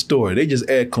nothing to the story. They just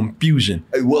add confusion.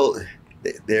 Well,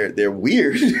 they're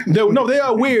weird. No, they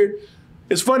are weird.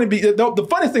 It's funny. The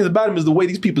funny thing about them is the way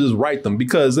these people just write them,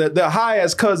 because the high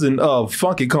ass cousin of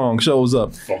Funky Kong shows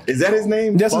up. Is that his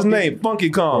name? That's his name, Funky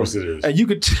Kong. Of course it is. And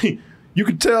you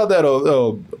could tell that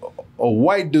a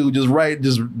white dude just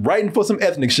writing for some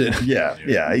ethnic shit. Yeah.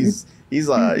 He's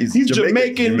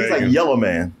Jamaican. He's like Yellow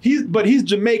Man. He's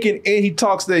Jamaican, and he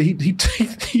talks that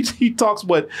he talks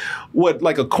what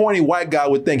like a corny white guy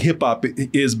would think hip hop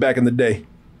is back in the day.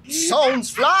 Sounds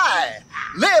fly.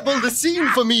 Label the scene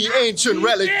for me, ancient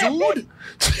relic, dude.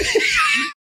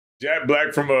 Jack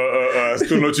Black from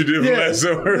Still Know What You Did from last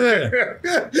summer. Yeah.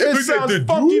 It sounds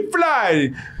funky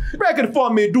fly. Record for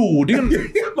me, dude.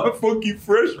 My funky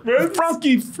fresh friend.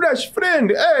 Funky fresh friend.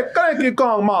 Hey, Cranky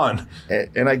Kong, man.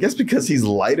 And I guess because he's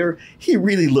lighter, he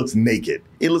really looks naked.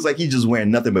 It looks like he's just wearing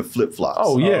nothing but flip-flops.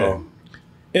 Oh, yeah.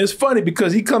 And it's funny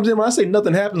because he comes in, when I say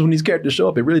nothing happens when these characters show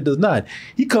up, it really does not.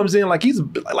 He comes in like he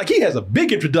has a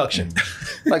big introduction.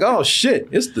 Like, oh shit,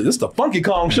 it's the Funky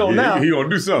Kong show now. He gonna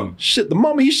do something. Shit, the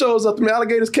moment he shows up, the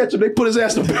alligators catch him, they put his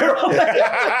ass in the barrel. Roll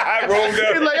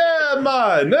down. He's like, hey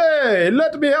man, hey,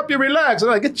 let me help you relax. I'm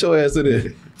like, get your ass in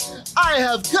there. I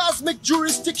have cosmic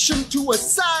jurisdiction to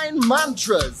assign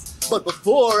mantras. But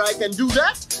before I can do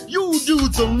that, you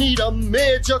dudes will need a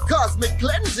major cosmic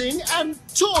cleansing and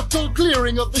total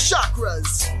clearing of the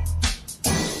chakras.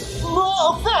 No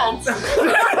offense.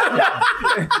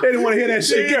 They didn't want to hear that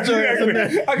shit. Get your ass in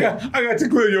there. I got to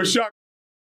clear your chakras.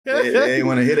 They didn't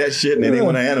want to hear that shit, and they didn't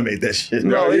want to animate that shit.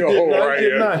 No, they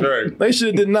did not. Right. They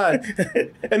sure did not.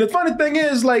 And the funny thing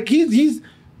is, like, he's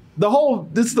the whole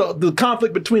the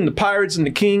conflict between the pirates and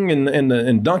the king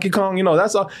and Donkey Kong. You know,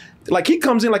 that's all. Like, he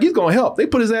comes in like he's gonna help. They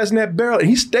put his ass in that barrel, and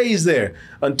he stays there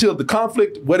until the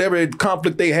conflict, whatever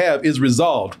conflict they have, is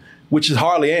resolved, which is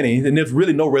hardly any, and there's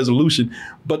really no resolution.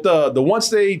 But the once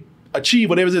they achieve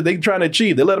whatever it is they're trying to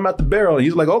achieve, they let him out the barrel, and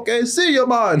he's like, okay, see you,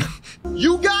 man.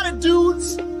 You got it,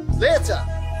 dudes. Later.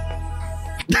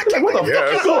 Like, what the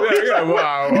fuck you going? Yeah,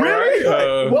 wow. Really?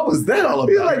 Right. What was that all about?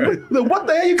 He's like, what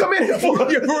the hell you come in here for? What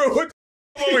the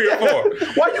here for?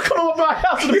 Why you come over my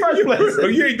house in the first place?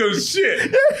 You ain't done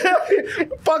shit.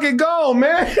 Fucking gone,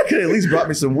 man. You could at least brought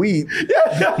me some weed.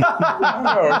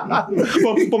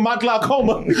 for my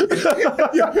glaucoma.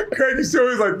 Crazy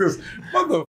stories like this.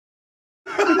 Mother.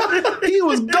 He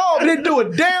was gone. They didn't do a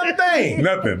damn thing.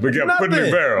 Nothing. But got put in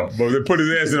the barrel. But they put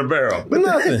his ass in a barrel. But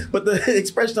nothing. But the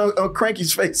expression on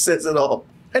Cranky's face says it all.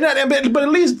 But at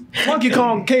least Funky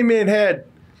Kong came in,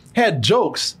 had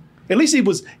jokes. At least he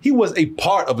was a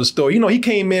part of the story. You know, he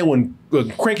came in when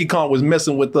Cranky Kong was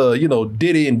messing with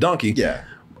Diddy and Donkey. Yeah.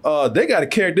 They got a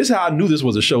character. This is how I knew this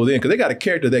was a show then, because they got a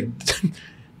character that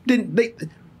didn't.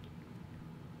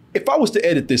 If I was to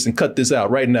edit this and cut this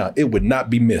out right now, it would not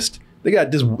be missed. They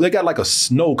got like a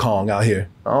Snow Kong out here.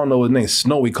 I don't know his name,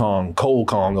 Snowy Kong, Cold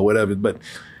Kong, or whatever. But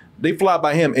they fly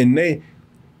by him, and I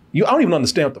don't even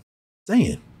understand what the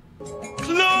saying.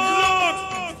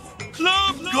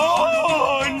 Club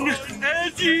gone!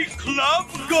 Eddie, club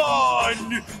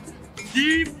gone!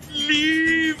 Thief,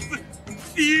 leave!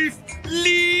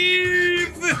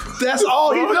 That's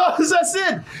all he does. That's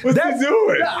it. What's he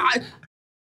doing? I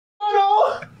don't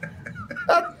know.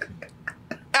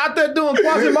 Out there doing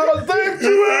Quasimodo. Thank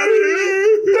you,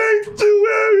 Eddie. Thank you,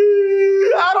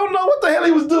 Eddie. I don't know what the hell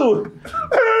he was doing.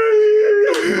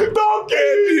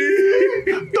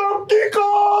 Donkey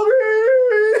Kong.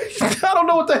 I don't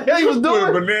know what the hell he was doing.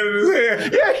 Put a banana in his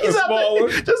hand. Yeah, he's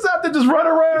out there just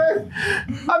running around.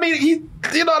 I mean,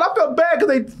 and I felt bad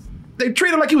because they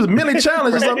treat him like he was mentally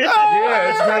challenged or something. Yeah,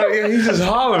 it's kind of, he's just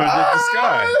hollering at the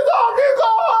sky. Donkey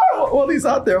Kong. Well, he's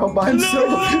out there all by himself.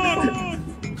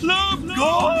 Club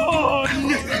gone!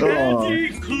 Eddie,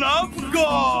 club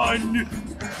gone!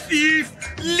 Thief,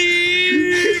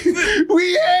 leave!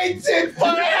 We ate it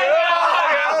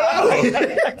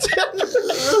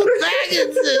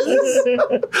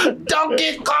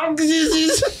Donkey Kong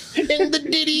in the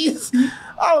ditties.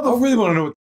 I really want to know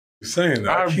what you're saying.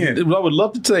 I can't. I would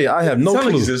love to tell you. I have no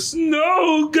clue. Like it's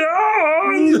snow gone.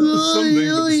 Something, but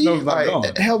the snow's not gone.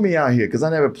 Help me out here, because I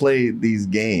never played these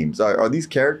games. Are these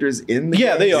characters in the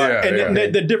game? They are. Yeah, and they're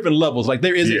different levels. Like,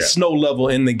 there is a snow level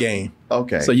in the game.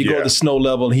 Okay. So you go to the snow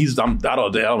level, and I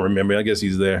don't remember. I guess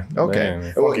he's there. Okay.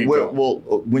 Man. Well,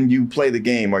 when you play the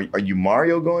game, are you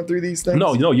Mario going through these things?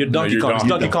 No, you're Donkey Kong. It's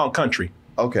Donkey Kong Country.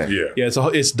 Okay. Yeah.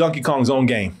 It's Donkey Kong's own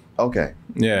game. Okay.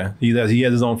 Yeah, he has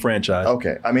his own franchise.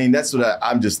 Okay. I mean, that's what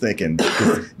I'm just thinking.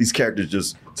 These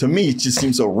characters to me, it just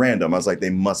seems so random. I was like,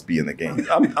 they must be in the game.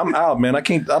 I'm out, man. I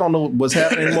don't know what's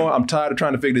happening anymore. I'm tired of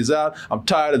trying to figure this out. I'm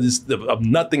tired of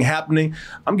nothing happening.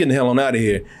 I'm getting the hell on out of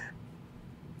here.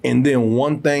 And then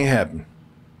one thing happened.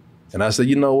 And I said,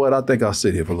 you know what? I think I'll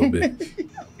sit here for a little bit.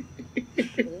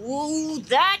 Ooh,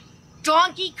 that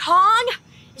Donkey Kong?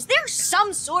 Is there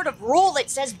some sort of rule that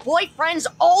says boyfriends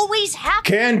always have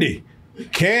Candy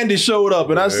showed up,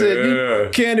 and I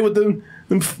said, Candy with that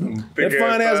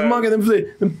fine ass monkey,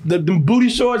 them booty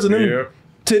shorts and them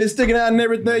titties sticking out and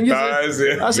everything. I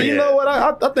said, you know what?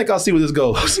 I think I'll see where this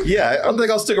goes. Yeah, I think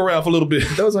I'll stick around for a little bit.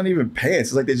 Those aren't even pants.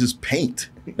 It's like they just paint.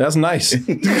 That's nice.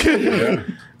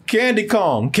 Candy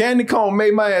Kong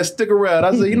made my ass stick around.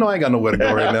 I said, I ain't got nowhere to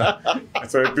go right now.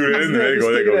 So they threw that in there.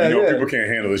 They go, people can't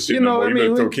handle this shit no more. You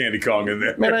better throw Candy Kong in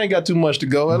there. Man, I ain't got too much to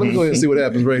go. Let me go ahead and see what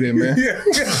happens right here, man.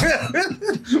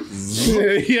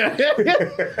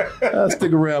 I'll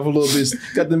stick around for a little bit.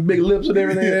 Got them big lips and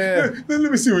everything. Yeah. Let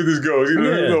me see where this goes. A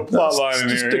little plot line in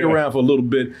just here. Stick around for a little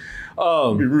bit.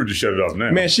 Be rude to shut it off now.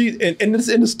 Man, and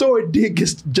the story did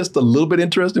get just a little bit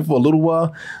interesting for a little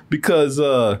while because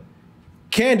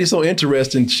Candy's so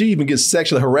interesting, she even gets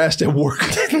sexually harassed at work.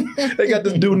 They got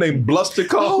this dude named Bluster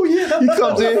Call. Oh, yeah. He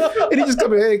comes in and he just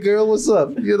comes in, hey girl, what's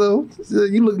up? You know,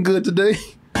 you looking good today.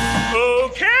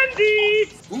 Oh, Candy!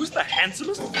 Who's the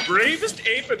handsomest, bravest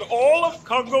ape in all of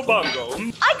Congo Bongo?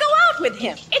 I go out with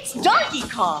him. It's Donkey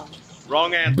Kong.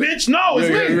 Wrong answer. Bitch, no, it's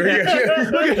me.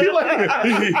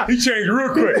 He changed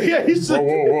real quick. Yeah, he's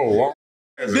whoa.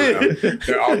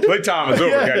 Playtime is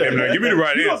over, goddamn it. Give me the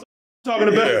right answer. Talking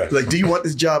about like, do you want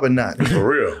this job or not? For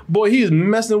real. Boy, he is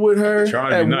messing with her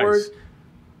at work. Nice.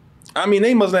 I mean,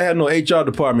 they must not have no HR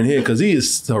department here because he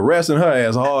is harassing her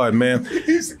ass hard, man.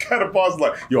 He's kind of paused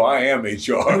like, yo, I am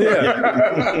HR.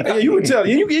 Yeah, you can tell.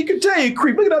 You can tell you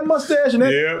creep. Look at that mustache and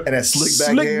that, and that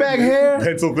slick back hair.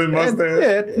 Pencil thin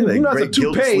mustache. And, you know, that's a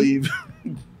toupee. Sleeve.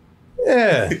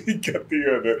 Yeah. He got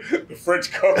the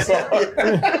French cuffs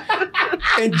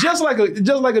on. And just like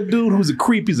a dude who's a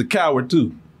creep, he's a coward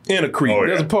too. And a creep. Oh, yeah.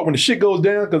 There's a part when the shit goes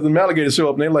down because the alligators show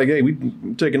up and they're like, hey, we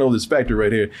taking over this factory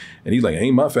right here. And he's like,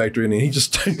 ain't my factory. And then he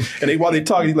just, while they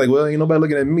talking, he's like, well, ain't nobody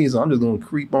looking at me, so I'm just going to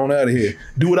creep on out of here.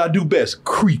 Do what I do best,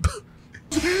 creep.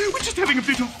 We're just having a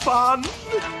bit of fun.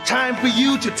 Time for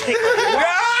you to take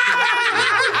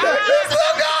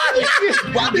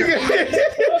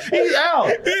He's out.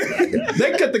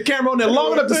 They cut the camera on there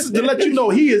long enough to let you know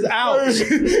he is out.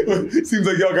 Seems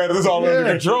like y'all got this all under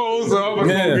control, so I'm gonna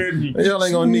go get y'all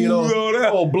ain't gonna need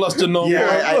no bluster no more.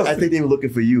 I think they were looking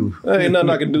for you. There ain't nothing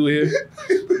I can do here.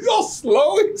 He's all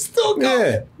slow. He's still going.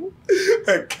 Yeah.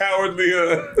 That cowardly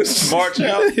march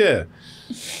out. Yeah.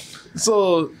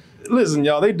 So listen,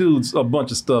 y'all, they do a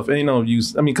bunch of stuff. Ain't no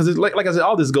use. I mean, because like I said,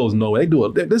 all this goes nowhere. They do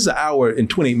it. This is an hour and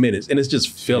 20 minutes, and it's just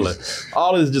filler.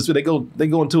 All of this just they go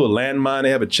into a landmine.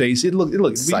 They have a chase. It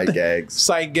looks sight gags.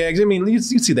 Sight gags. I mean, you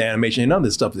see the animation, and none of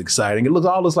this stuff is exciting. It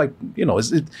looks like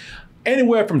it's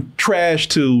anywhere from trash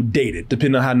to dated,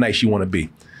 depending on how nice you want to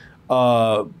be.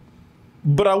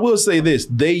 But I will say this: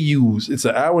 it's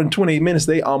an hour and 28 minutes.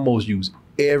 They almost use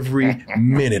every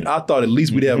minute. I thought at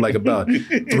least we'd have like about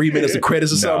 3 minutes of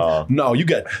credits or something. No, you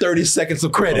got 30 seconds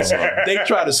of credits. They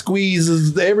try to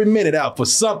squeeze every minute out for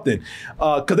something.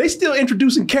 Because they still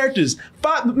introducing characters.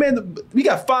 We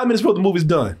got 5 minutes before the movie's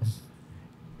done.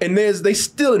 And they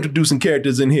still introducing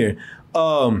characters in here.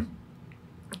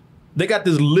 They got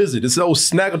this lizard, this old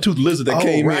snaggletooth lizard that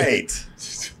came in.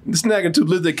 The snaggletooth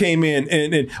lizard that came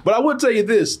in. But I will tell you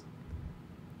this.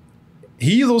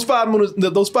 He used those 5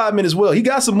 minutes well. He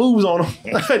got some moves on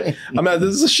him. I mean,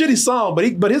 this is a shitty song, but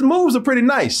his moves are pretty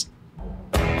nice.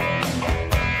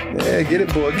 Yeah, get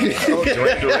it, boy. Get it. Oh,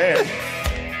 Duran.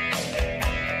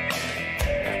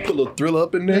 Put a little Thriller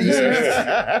up in there.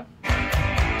 Yeah.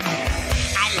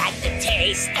 I like the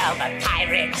taste of a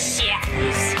pirate ship.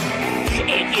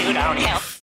 If you don't help.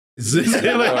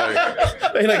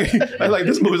 like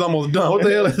this movie's almost done. What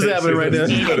the hell is happening right now?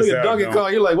 Look at Donkey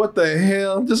Kong. You're like, what the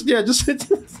hell? Just you let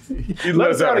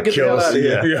us out to get the hell out of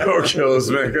here. Yeah, or kill us,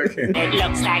 man. It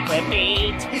looks like we're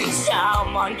beat.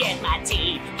 Someone get my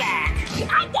teeth back.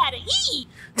 I gotta eat.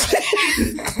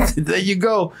 There you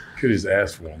go. Could just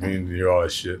ask for him. I mean, you're all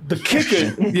that shit. The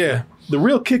kicker, the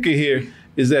real kicker here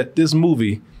is that this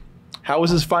movie, how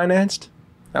was this financed?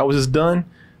 How was this done?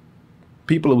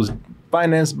 It was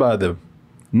financed by the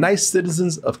nice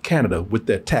citizens of Canada with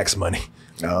their tax money.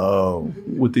 Oh.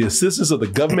 With the assistance of the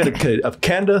government of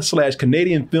Canada /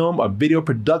 Canadian Film or Video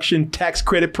Production Tax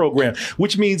Credit Program,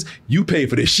 which means you pay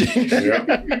for this shit.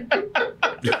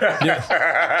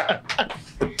 Yeah.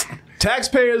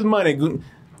 Taxpayers' money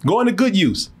going to good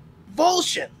use.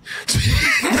 Bullshit.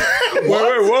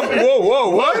 Whoa,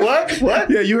 what?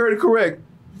 Yeah, you heard it correct.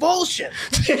 Bullshit.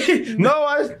 No,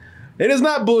 it is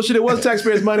not bullshit. It was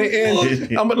taxpayers' money,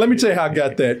 and let me tell you how I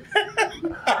got that.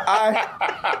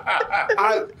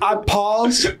 I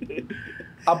paused.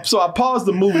 So I paused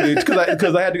the movie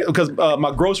because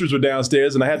my groceries were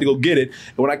downstairs and I had to go get it.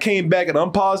 And when I came back and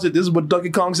unpaused it, this is what Donkey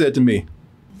Kong said to me.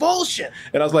 Bullshit.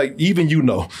 And I was like, even you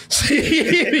know.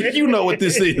 You know what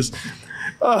this is.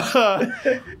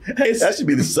 That should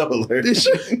be the sub alert.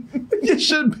 It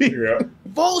should be. Yeah.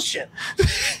 Bullshit.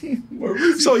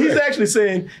 So he's actually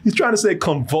saying, he's trying to say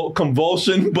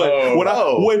convulsion, but when I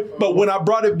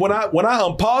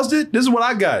unpaused it, this is what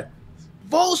I got.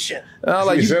 Bullshit. And I was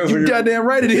like, you goddamn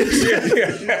right it is.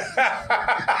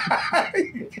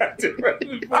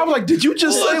 I was like, did you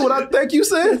just say what I think you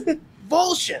said?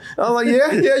 Bullshit. I was like,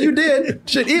 yeah, you did.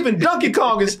 Shit, even Donkey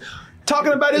Kong is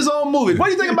talking about his own movie. What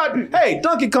do you think about, hey,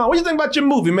 Donkey Kong, what do you think about your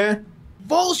movie, man?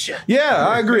 Bullshit. Yeah,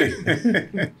 I agree.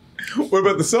 What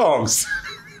about the songs?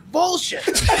 Bullshit.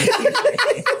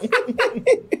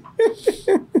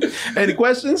 Any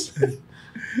questions?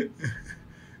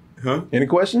 Huh? Any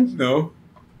questions? No.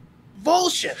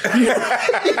 Bullshit.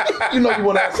 You know you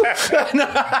want to answer.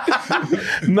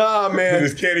 Nah, man.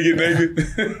 Does Candy get naked?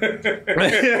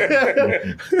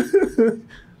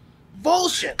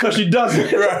 Bullshit. Because she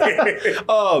doesn't. Right.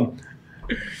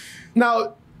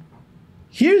 Now,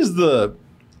 here's a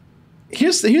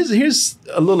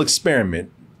little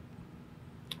experiment.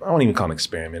 I don't even call it an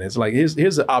experiment. It's like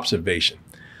here's an observation,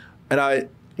 and I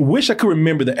wish I could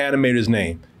remember the animator's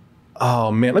name.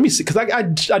 Oh man, let me see, because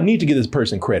I need to give this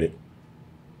person credit.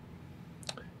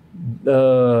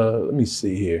 Let me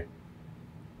see here.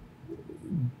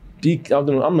 I'm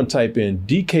gonna type in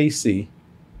DKC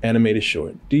animated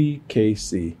short.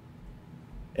 DKC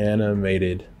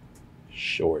animated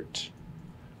short.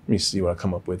 Let me see what I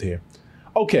come up with here.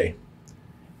 Okay,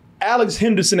 Alex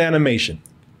Henderson animation.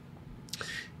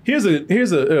 Here's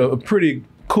a pretty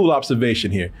cool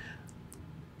observation here.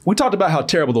 We talked about how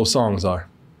terrible those songs are,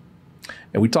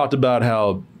 and we talked about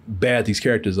how bad these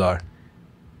characters are.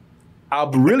 I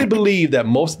really believe that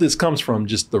most of this comes from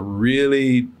just the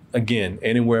really, again,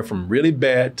 anywhere from really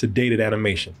bad to dated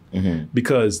animation. Mm-hmm.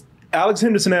 Because Alex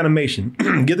Henderson animation,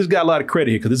 give this guy a lot of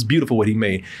credit here because it's beautiful what he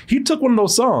made. He took one of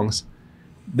those songs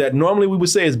that normally we would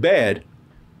say is bad,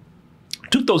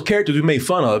 took those characters we made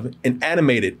fun of and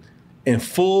animated in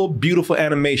full, beautiful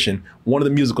animation, one of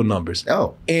the musical numbers.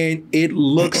 Oh. And it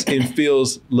looks and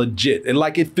feels legit. And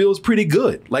like it feels pretty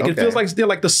good. Like it feels like still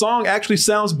like the song actually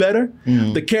sounds better.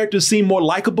 Mm. The characters seem more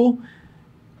likable.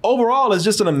 Overall, it's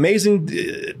just an amazing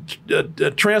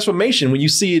transformation when you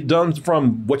see it done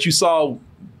from what you saw,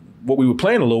 what we were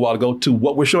playing a little while ago, to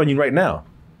what we're showing you right now.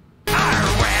 When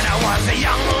I was a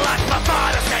young lad, my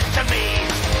father said to me,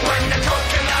 when the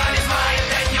coconut is mine,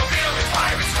 then you'll build a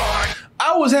pirate sword.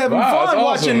 I was having fun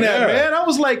watching awesome, that, man. I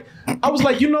was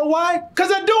like, you know why? Because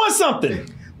they're doing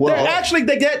something. Well, they're actually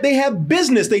they have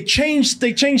business. They change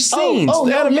scenes.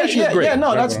 The animation is great. Yeah,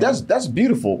 no, that's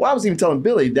beautiful. Well, I was even telling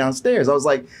Billy downstairs. I was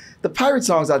like, the pirate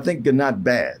songs I think are not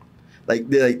bad. Like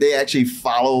they actually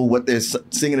follow what they're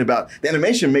singing about. The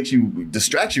animation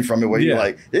distracts you from it, where you're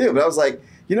like, yeah. But I was like,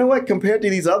 you know what? Compared to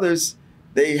these others,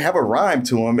 they have a rhyme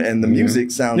to them, and the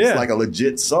music sounds like a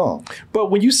legit song.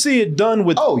 But when you see it done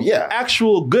with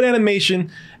actual good animation,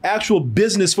 actual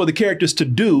business for the characters to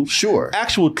do,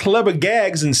 actual clever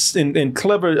gags and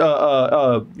clever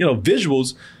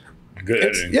visuals, good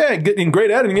editing, and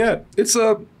great editing, it's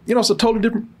a totally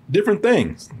different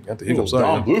thing. Got the hiccups.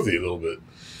 Don Bluthie a little bit.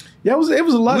 Yeah, it was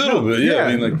a lot. A little bit, yeah.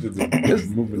 I mean, like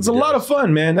it's a lot of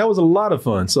fun, man. That was a lot of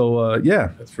fun. So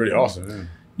that's pretty awesome, man.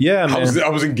 Yeah, man. I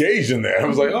was engaged in that. I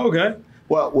was like, oh, okay.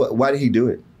 Well, why did he do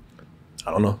it?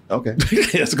 I don't know. Okay,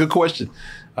 that's a good question.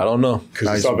 I don't know.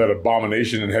 Because he saw that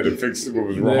abomination and had to fix what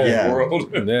was wrong in the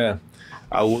world. Yeah.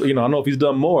 I don't know if he's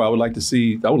done more. I would like to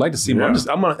see more. I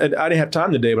didn't have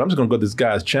time today, but I'm just gonna go to this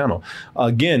guy's channel.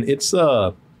 Again, it's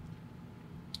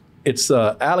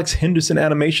Alex Henderson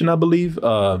animation, I believe.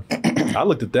 I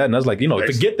looked at that and I was like,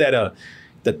 forget that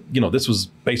this was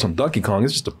based on Donkey Kong.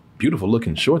 It's just a beautiful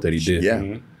looking short that he did. Yeah.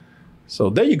 Mm-hmm. So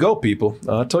there you go, people.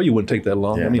 I told you it wouldn't take that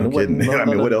long. Yeah,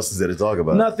 what else is there to talk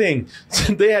about? Nothing.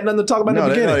 They had nothing to talk about in the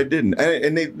beginning. No, they didn't.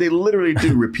 And they literally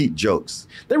do repeat jokes.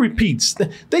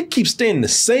 They keep staying in the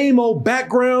same old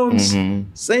backgrounds,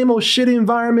 same old shitty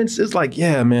environments. It's like,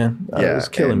 yeah, man. It's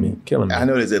killing me. I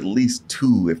know there's at least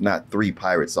 2, if not 3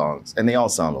 pirate songs, and they all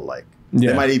sound alike. Yeah.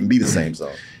 They might even be the same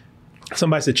song.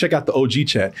 Somebody said, check out the OG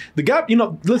chat. The guy,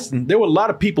 listen, there were a lot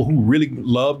of people who really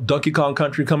loved Donkey Kong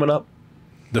Country coming up.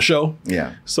 The show,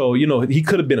 So he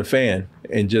could have been a fan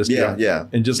and just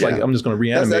I'm just going to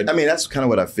reanimate. That's kind of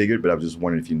what I figured, but I was just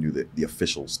wondering if you knew the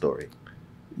official story.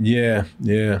 Yeah.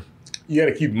 You got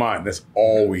to keep in mind that's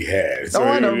all we had. So,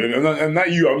 I know, and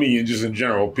not you. I mean, just in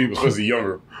general, people, especially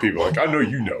younger people. Like I know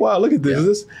you know. Wow, look at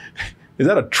this. Is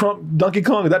that a Trump Donkey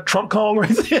Kong? Is that Trump Kong right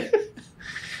there?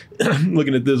 I'm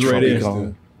looking at this right here.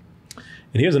 And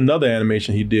here's another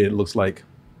animation he did. It looks like.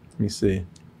 Let me see.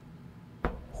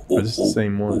 Oh, this is the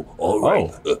same one. All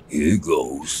right, here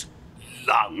goes.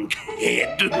 Long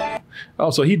head. Oh,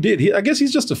 so he did. I guess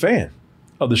he's just a fan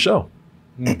of the show.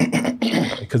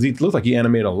 Because he looks like he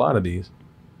animated a lot of these.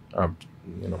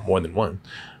 More than one.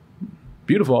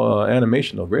 Beautiful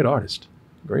animation, though. Great artist.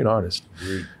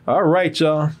 All right,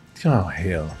 y'all. Oh,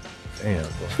 hell. Damn,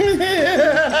 bro.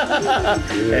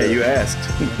 Hey, you asked.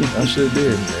 I sure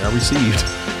did. I received.